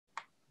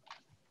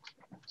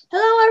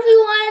Hello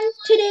everyone!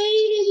 Today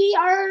we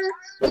are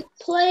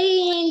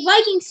playing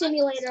Viking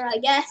Simulator, I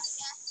guess.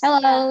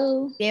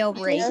 Hello.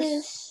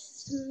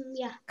 This is,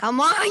 yeah.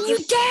 Come on, you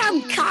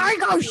damn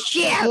cargo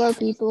ship! Hello,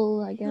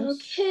 people, I guess.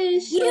 Okay,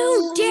 so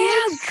You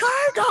damn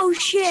cargo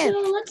ship! So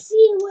let's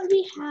see what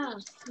we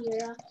have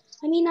here.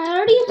 I mean, I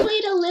already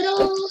played a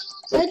little.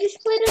 I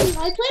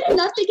played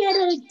enough to get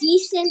a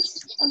decent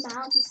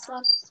amount of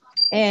stuff.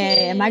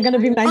 Hey, am I gonna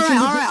be mentioned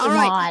All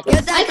right.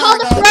 Get that I called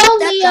the cargo. throne,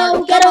 Get Leo.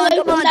 cargo. Get Come away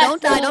on, from that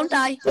don't die, throne. don't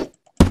die.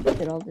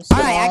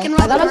 Alright, I can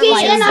run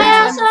Okay, and I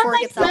also have before it my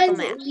gets off the friend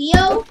map.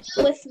 Leo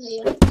with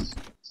me.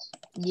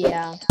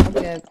 Yeah,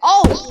 okay.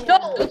 Oh, no!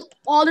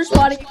 Oh, they're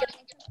spotting again.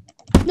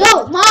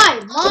 No,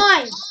 mine.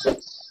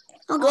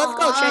 Okay, let's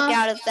go check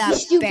out if that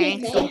stupid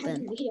bank's man,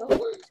 open. Leo.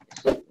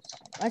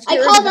 Let's I get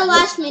rid called of the them.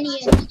 last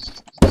minion.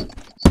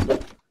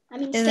 I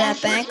mean, Is that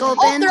statue. bank Oh,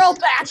 open? they're all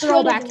back. They're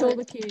all back. Kill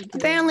the king.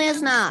 Apparently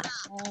it's not.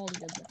 All the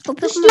good. Go The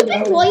pick them stupid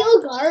up.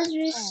 royal guards are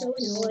just so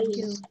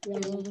annoying. Kill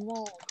them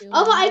all.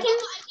 Oh, but I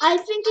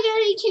think that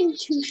I can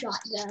two-shot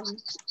them.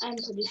 I'm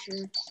pretty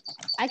sure.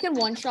 I can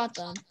one-shot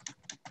them.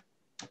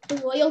 The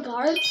royal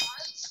guards?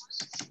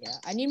 Yeah,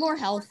 I need more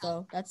health,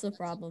 though. That's the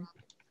problem.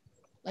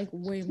 Like,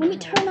 way more Let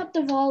me health. turn up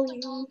the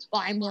volume.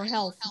 Buy more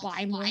health.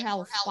 Buy more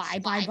health.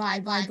 Buy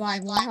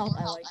more health.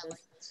 I like this.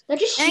 They're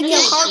just Thank you,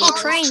 shooting. cargo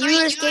train. You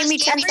just gave me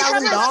 $10,000.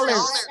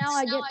 Now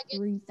I get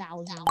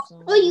 3,000.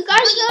 So. Oh, you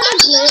guys know the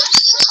glitch,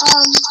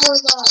 for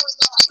the...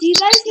 Do you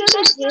guys know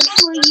the glitch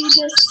where you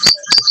just...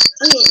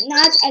 Okay,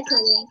 now it's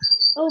echoing.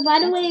 Oh, by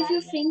the way, if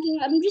you're thinking,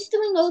 I'm just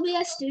doing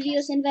OBS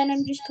Studios, and then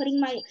I'm just putting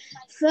my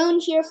phone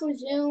here for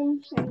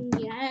Zoom, and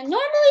yeah,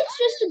 normally it's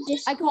just a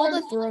Discord, I called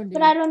the throne, dude.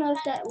 but I don't know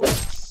if that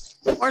works.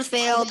 Force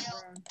failed.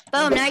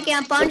 Boom, now you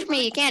can't punch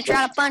me. You can't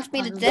try to punch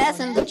me to death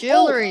in the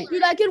jewelry.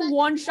 Dude, I can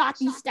one-shot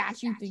these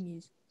statue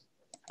thingies.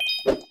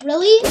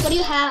 Really? What do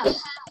you have?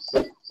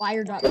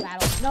 Fire battle.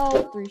 No,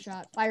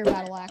 3-shot. Fire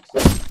battle axe.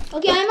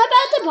 Okay, I'm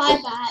about to buy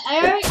that.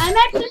 I'm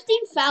at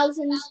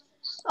 15,000.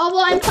 Oh,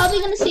 well, I'm probably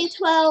going to say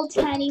 12,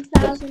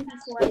 10,000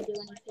 before I do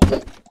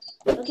anything.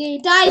 Okay,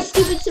 die,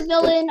 stupid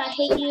civilian. I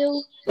hate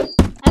you.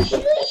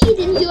 Actually, he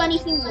didn't do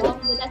anything wrong,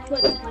 but that's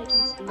what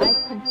Vikings do.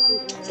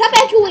 Stop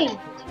echoing!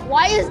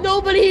 Why is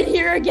nobody in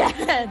here again? I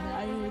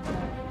hate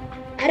that.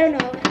 I don't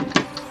know.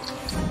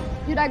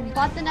 Dude, I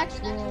bought the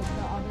next world.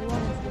 The other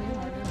one is way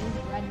harder. These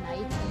red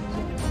knights.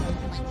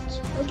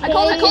 Okay, I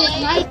called it.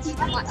 Knight.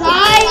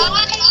 Die!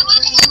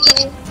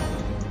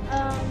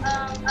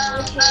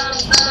 Okay,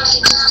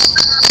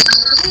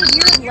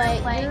 you're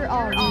late. You're really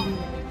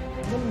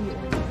late.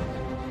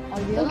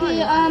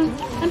 Okay,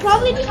 I'm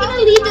probably just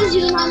gonna leave the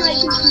Zoom on my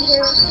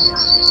computer.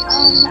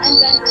 And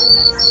then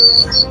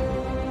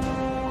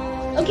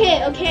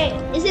Okay.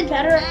 Is it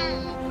better?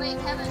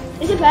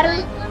 Is it better?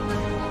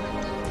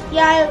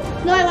 Yeah, I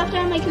left it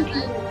on my computer.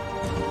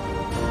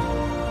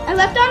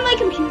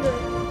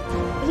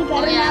 Is it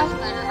better now? It's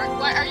better.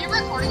 Are you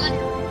recording on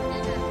your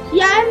computer?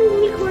 Yeah,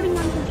 I'm recording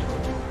on computer.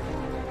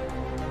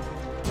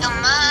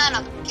 Come on,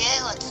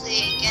 okay, let's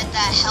see. Get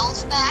that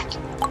health back.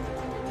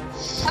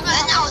 And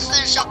now let's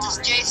finish up this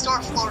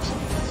J-Store floor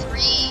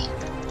 3.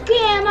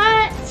 Okay, I'm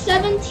at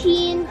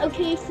 17.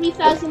 Okay,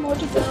 3,000 more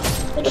to go.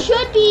 It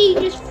should be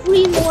just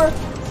 3 more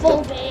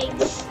full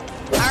bags.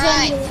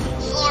 Alright,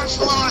 floor,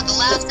 the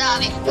last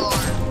obby floor.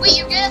 Wait,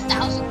 you get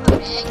 1,000 per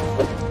bag?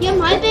 Yeah,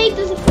 my bag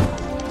does it.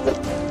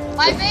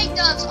 My bag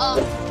does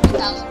 2,000 per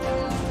bag.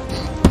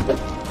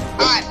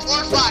 Alright,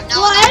 floor 5.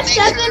 Now Well, I have make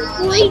sure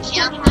 740 everyone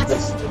camp.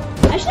 capacity.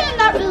 Actually, I'm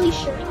not really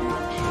sure how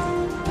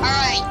much.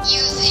 Alright,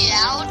 use the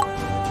out.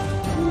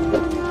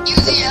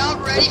 Use the out,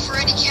 ready for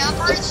any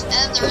campers,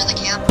 and they're in the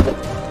camper.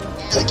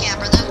 Then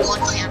one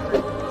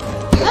camper.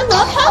 I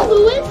love how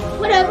Lewis,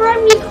 whenever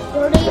I'm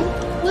recording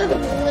with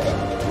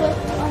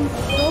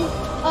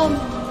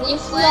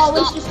we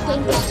always just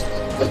think.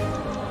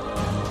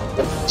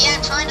 Yeah,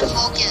 I'm trying to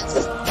focus.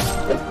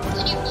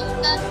 Can you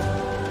mute that?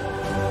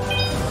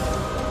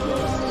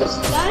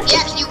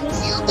 Yeah, can you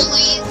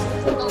please?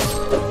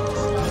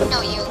 No,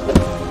 you.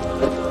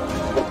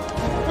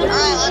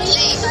 Alright, let's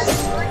see.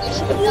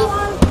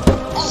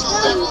 Also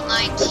level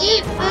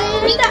 19.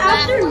 In the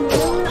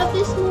afternoon of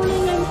this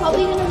morning, I'm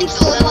probably gonna be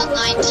So level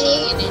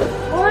 19.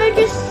 or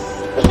just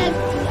head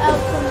out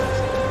from it.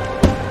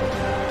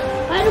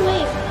 By the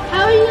way,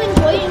 how are you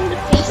enjoying the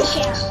face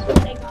cam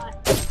that I got?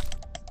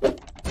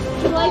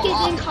 If you like it,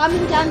 then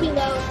comment down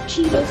below.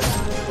 Cheetos.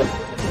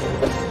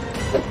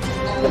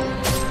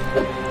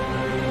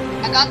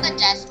 I got the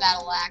death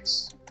battle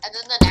axe, and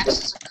then the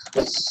next is a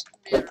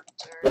spitter.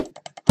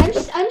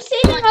 I'm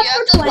saving Do up you have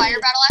for the 20. fire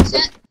battle axe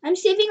yet? I'm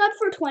saving up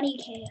for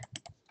 20k.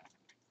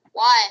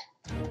 Why?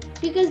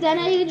 Because then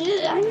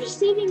I'm just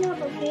saving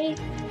up, okay?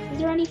 Is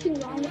there anything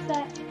wrong with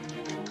that?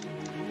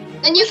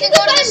 Then you We can should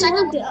go to the buy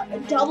second. more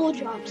double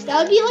jumps. That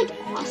would be like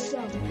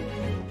awesome.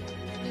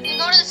 You can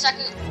go to the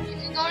second. You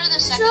can go to the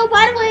second. So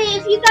by the way,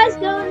 if you guys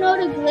don't know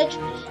the glitch,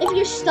 if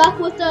you're stuck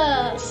with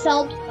the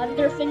cell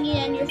thunder thingy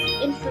and you're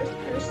in first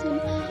person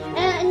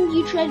and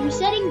you try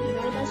resetting,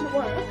 it doesn't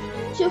work.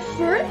 So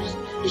first,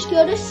 just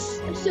go to,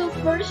 so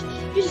first,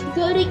 just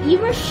go to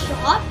either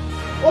shop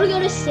or go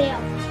to sale.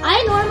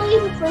 I normally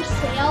prefer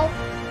sale,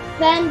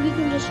 then you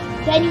can just,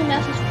 then you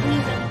message me,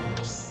 then you can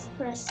just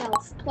press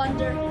self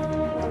plunder.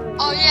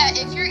 Oh yeah,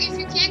 if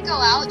you can't go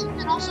out, you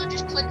can also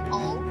just click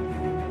O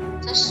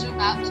to zoom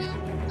out too.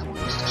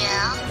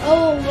 Yeah.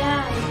 Oh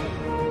yeah.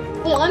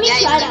 Wait, let me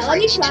try that. Let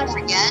me try that.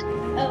 Forget.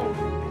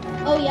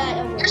 Oh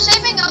yeah. You're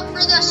saving up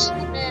for the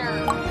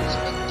snare.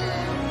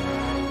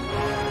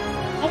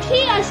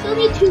 Actually, I still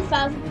need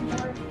 2,000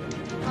 more.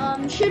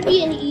 Should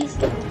be an easy.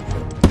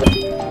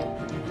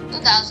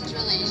 2,000's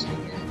really easy.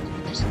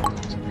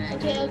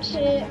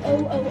 Okay.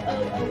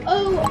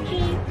 Oh,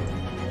 okay.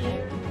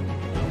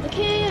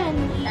 Okay, and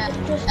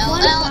just L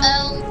one. L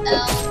L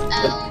L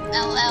L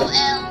L L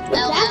L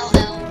L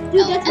L.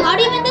 Dude, that's not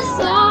even the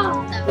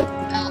song.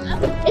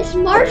 It's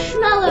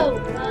Marshmallow.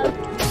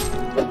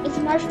 It's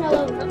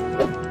Marshmallow.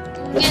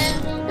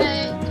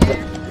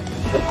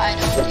 I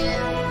don't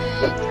give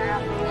a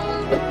crap.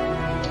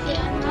 Okay,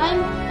 I'm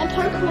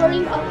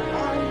parkouring up on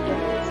the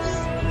roofs.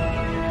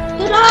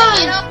 But I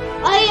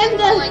am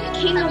the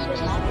king of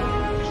this.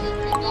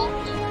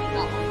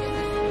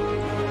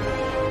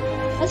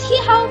 Let's see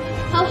how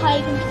high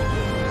you can jump.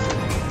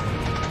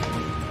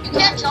 You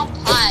can't jump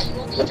high. You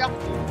only jump.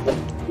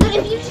 No,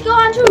 if you just go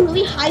onto a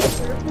really high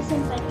surface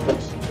and then you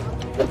just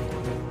jump,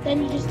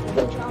 then you just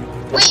go jump.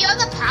 Wait, you have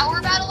the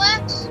power battle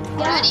axe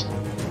already?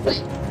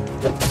 Wait.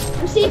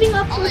 I'm saving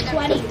up for 20.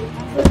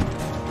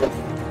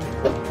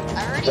 I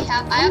already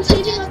have. I I'm have the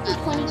saving up for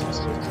 20.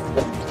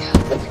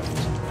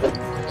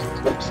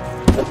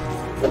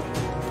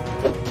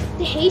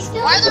 The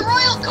haystone? Why are the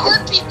royal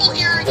guard people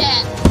here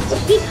again?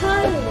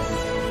 Because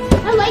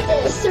I like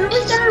the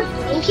servers that are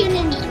broken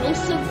and no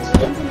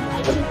civilians and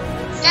I can.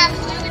 Yeah,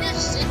 because you can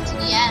just sit to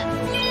the end.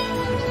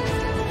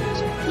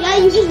 Yeah,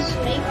 you just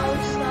break all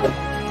the stuff.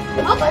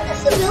 Oh, but the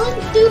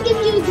civilians do give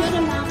you a good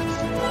amount of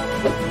stuff.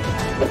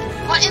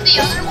 But in the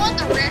other one,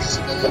 the rare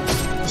civilians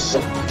do so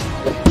much.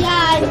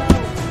 Yeah, I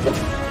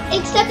know.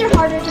 Except they're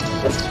harder to kill.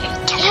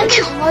 And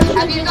the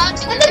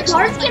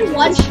guards can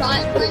one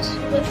shot with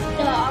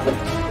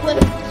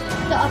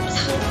the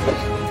upstairs.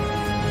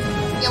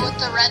 Yeah, with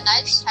the red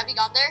knights. Have you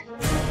gone there?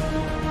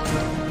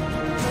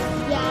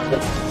 Yeah.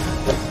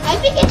 I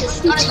think it's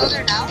just You wanna go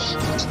there now?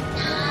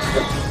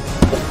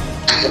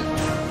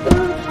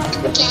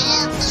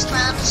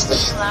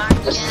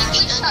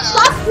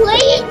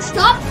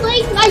 Stop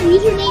playing my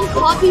username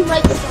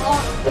copyright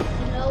song. You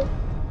know?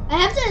 I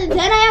have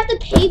to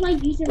pay my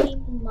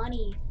username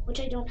money, which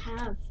I don't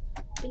have.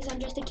 Because I'm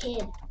just a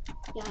kid.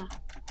 Yeah.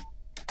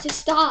 So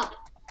stop.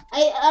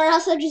 Or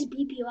else I'll just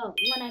beep you out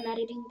when I'm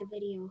editing the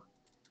video.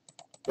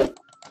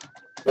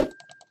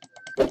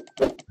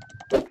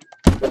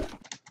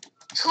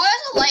 Who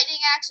has a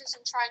lightning axes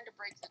and trying to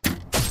break them?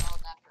 Oh,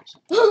 that person.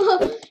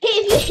 Hey,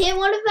 if you hit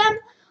one of them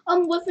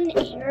with an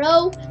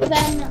arrow,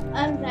 then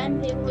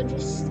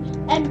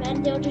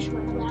they'll just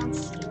run around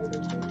scared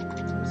of you.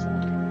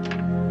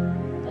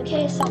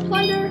 Okay, self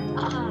plunder.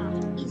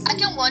 Easy. I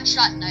can one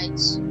shot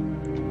knights.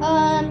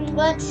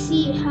 Let's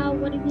see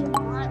what do you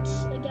want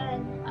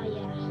again?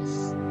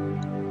 Yes.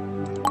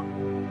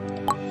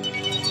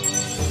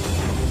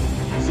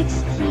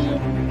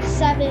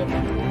 67.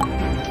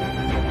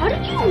 How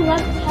did you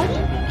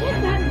get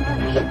that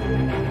much?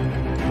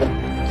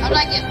 How did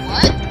I get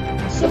what?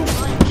 So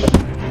much.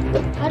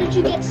 How did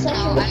you get such a I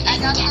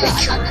got the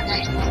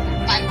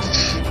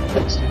knights.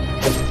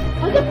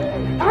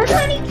 Are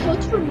there any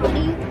codes for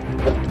money?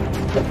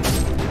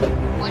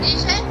 What did you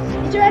say?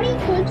 Is there any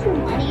codes for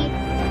money?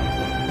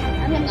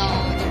 I'm gonna No, I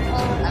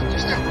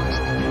wish there was.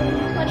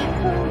 20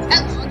 codes.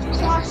 That's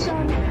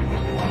Awesome.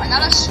 I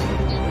got a sword.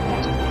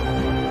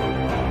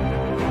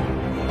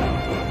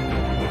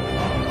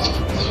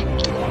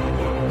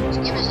 This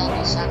game is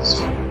all sense.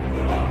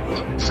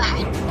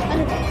 Fine. I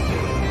don't know.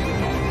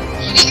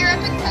 Did you get your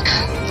epic pet?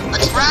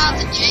 Let's rob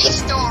the J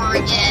store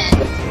again.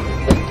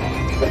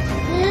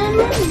 And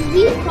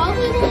we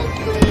probably will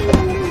play a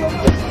little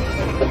Roblox.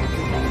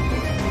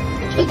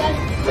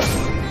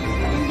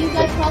 You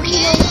guys probably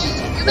will.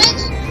 You made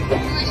somebody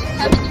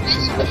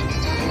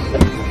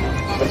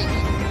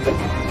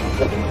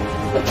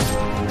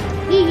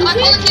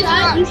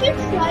You should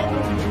try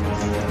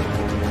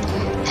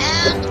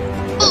And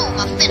boom,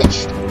 I'm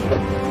finished.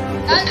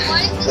 Guys, why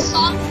is the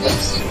song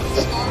facing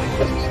the Star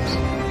Wars games?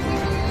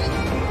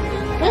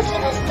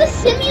 That's the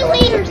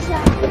simulator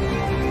sound.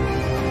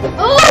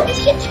 Oh, this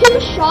get 2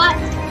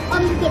 shots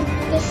on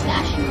the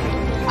statue.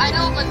 I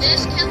know, but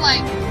this can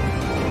like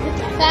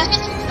Back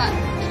this can shot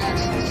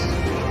chests.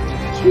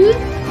 to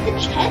the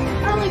chest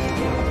are like.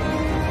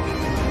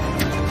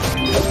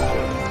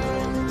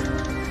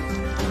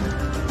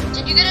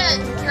 Did you get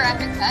your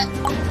epic pet?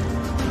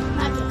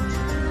 Not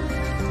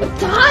yet.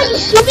 Die, you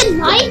stupid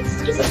knights!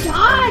 Just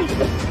die!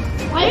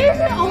 Why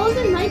are all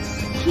the knights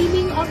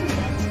teaming up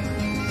against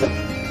me?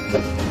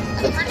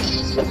 That's pretty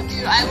easy to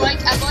do. I like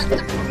the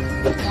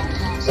that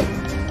was awesome.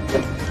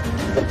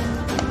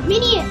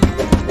 Minion!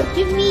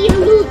 Give me your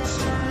loot!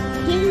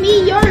 Give me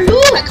your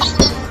loot! I called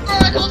the throw.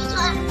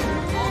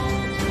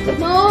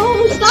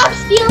 No, stop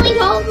stealing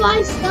all of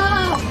my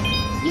stuff!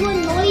 You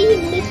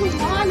annoying little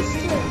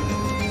monster!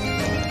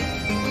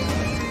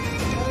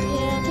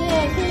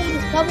 Okay,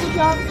 just double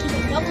jump, keep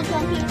double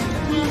jumping,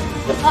 please.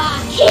 Ah,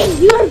 King,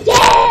 you're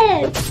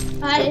dead!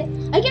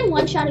 I can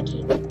one-shot a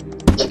king.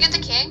 Did you get the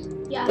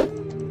king? Yeah.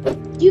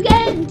 Do you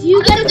get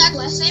a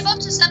quest? Save up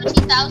to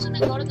 17,000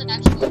 and go to the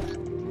next one.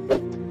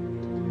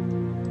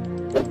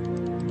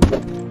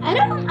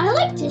 I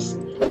like this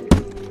way.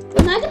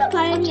 I'm not gonna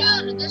buy any.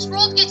 Dude, this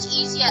world gets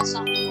easy at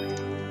some point.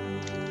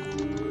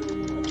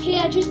 Okay,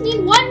 I just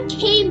need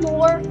 1K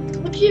more,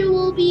 which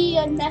will be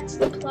a next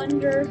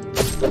plunder,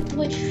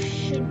 which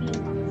should be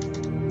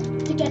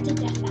enough to get the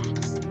death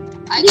axe.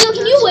 Leo,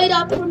 can you wait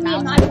up for me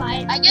and not buy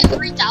it? I get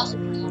 3,000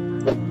 for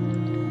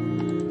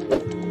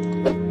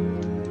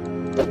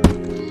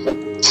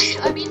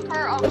I mean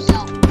per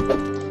cell.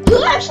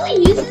 Who actually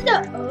uses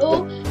the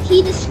O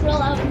key to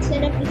scroll out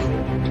instead of the scroll?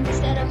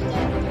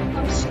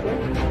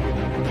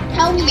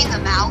 Tell me. You mean the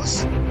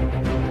mouse?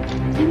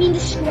 You mean the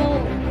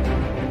scroll?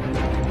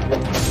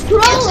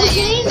 Scroll,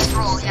 okay?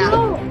 Scroll, yeah.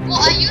 Scroll.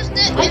 Well, I used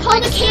it. I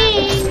called the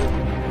king.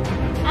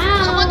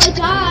 Ow, I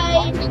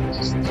died.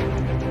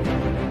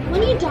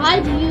 When you die,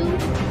 do you?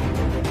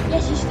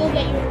 Yes, you still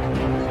get your.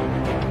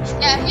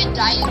 Yeah, if you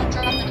die, you don't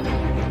drop anything.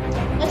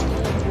 That's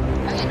good.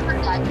 Have you never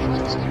died before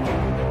this game?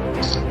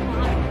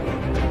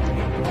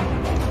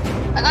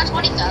 I got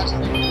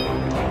 20,000.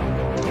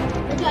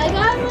 Okay, I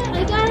got a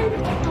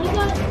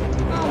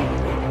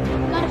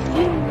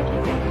few more.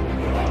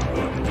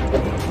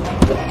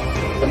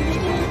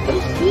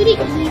 Just do the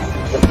easy.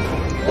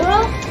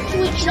 Girl,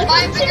 wait, should I go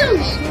to the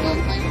living room?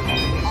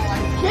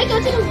 Should I go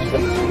to the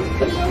living room,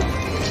 Leo?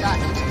 Good shot.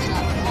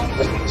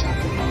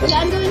 Yeah,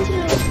 I'm going to.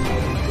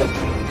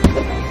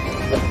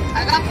 I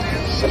got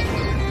barely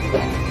anything.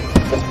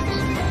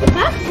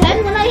 Back then,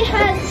 when I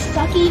had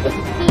Stucky, the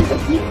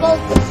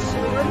default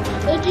sword,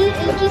 it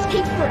just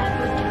takes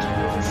forever to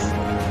kill us.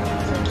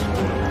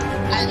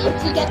 I need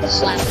to get the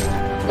slap.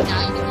 Now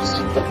you can just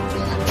like.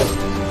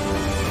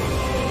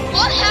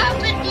 What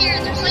happened here?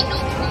 There's like no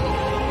proof.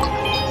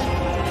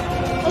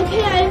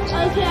 Okay,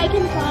 I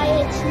can buy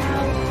it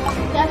now.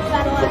 Death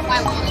battle axe.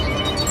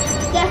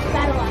 Death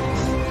battle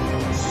axe.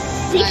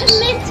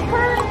 Secret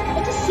her.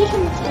 It's a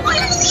secret. Why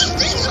are these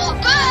things all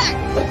back?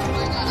 Oh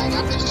my god, I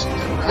got this.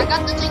 I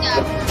got the thing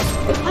after.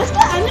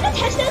 I'm gonna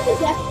test out the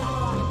death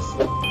battle axe.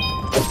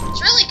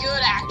 It's really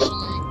good,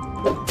 actually.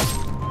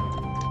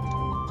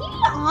 To be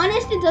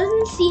honest, it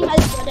doesn't seem as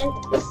good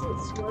as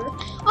this were.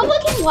 Oh, we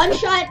can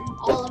one-shot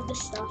all of this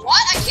stuff.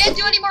 What? I can't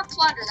do any more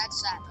plunder. That's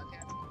sad.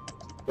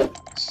 Okay.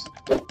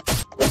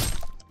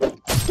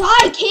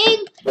 Die,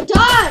 King!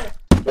 Die!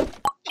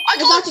 I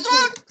got the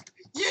king.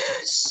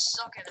 Yes.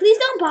 Okay. Please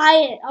don't buy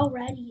it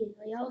already,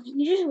 Leo. Can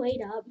you just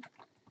wait up?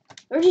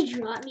 Or just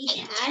drop me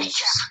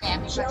cash.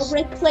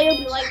 Jailbreak player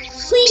be like,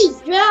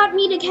 please drop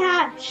me the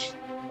cash.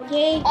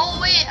 Okay? Oh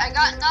wait, I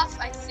got enough,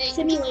 I think.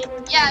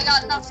 Simulator. Yeah, I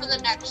got enough for the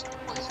next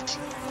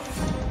position.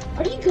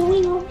 Are you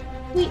going on?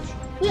 Wait,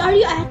 are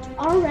you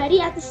already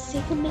at the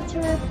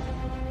simulator?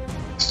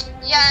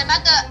 Yeah,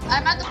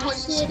 I'm at the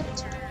poison.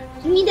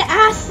 You mean the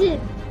acid?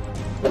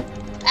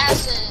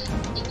 Acid.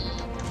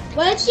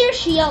 What's your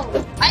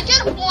shield? I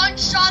can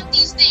one-shot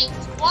these things.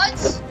 What?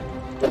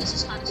 This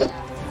is kind of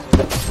sad.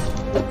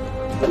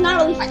 It's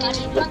not really I can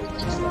funny. two-shot the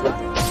things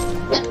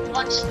and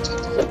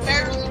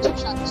barely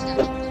two-shot the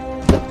statues.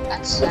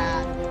 That's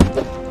sad.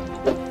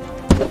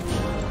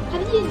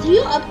 Do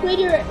you upgrade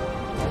your? I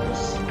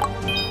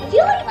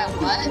feel like My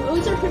what?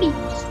 roads are pretty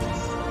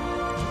useless.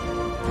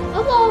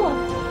 Hello.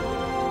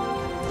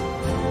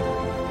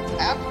 I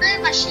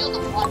upgraded my shield a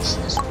bunch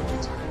this whole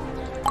time.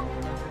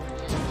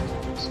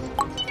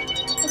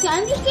 Okay,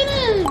 I'm just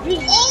gonna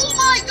drink. Oh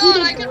my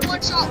god, I can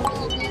one-shot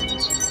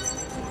Wolverines.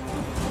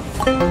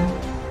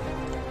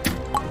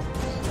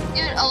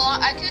 Dude,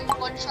 I can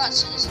one-shot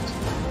citizens.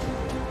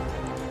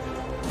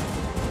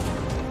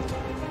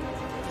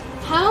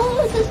 How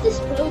does this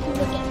road look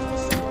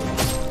against this?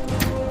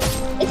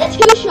 It's a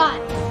two-shot.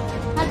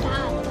 Not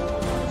bad.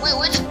 Wait,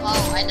 which bow?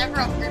 I never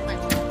upgraded my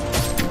bow.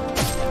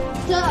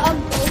 The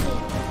golden.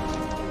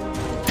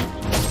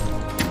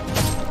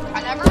 I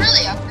never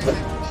really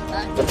upgraded my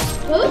bow.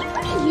 Those are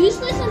pretty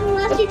useless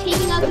unless you're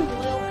taking out the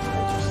royal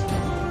cards.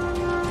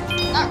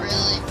 Not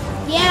really.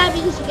 Yeah,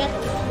 because you get the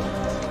royal.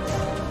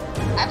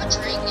 I have a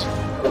dragon.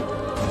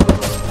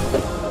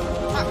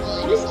 Not really.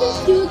 What does this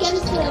do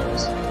against the?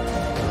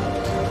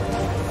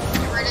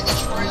 Get rid of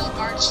these royal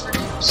guards for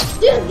noobs.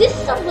 Dude, this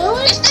is a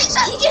villain. This thing's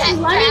He just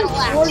running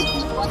towards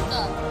me. What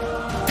the?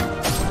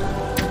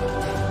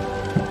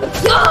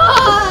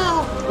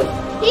 Yeah!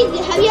 Hey,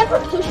 have you ever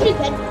pushed a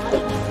dead body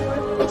before?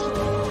 It's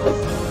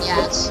hilarious.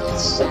 Yeah,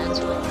 it's sad.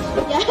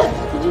 Yeah,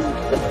 you just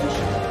push.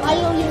 Why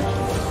don't you?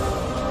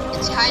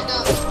 It's kind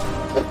of.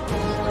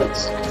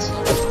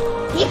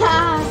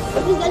 Yeah,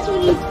 because that's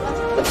when you.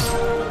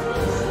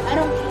 I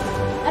don't.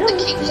 The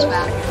king's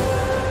back.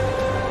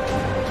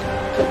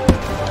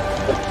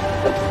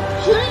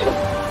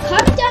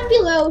 Comment down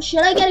below.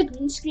 Should I get a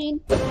green screen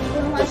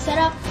for my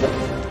setup?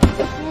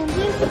 And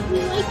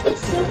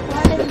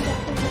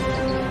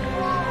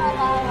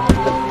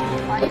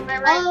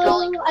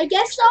I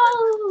guess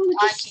I'll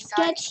just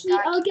Viking.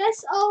 I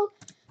guess I'll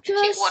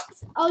Okay, what?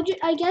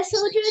 I guess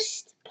I'll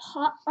just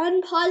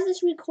unpause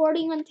this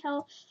recording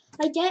until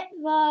I get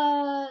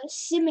the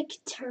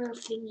Simic-ter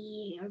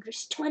thingy, or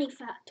just 20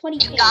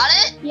 You got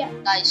it? Yeah.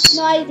 Nice.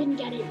 No, I didn't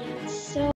get it yet. So.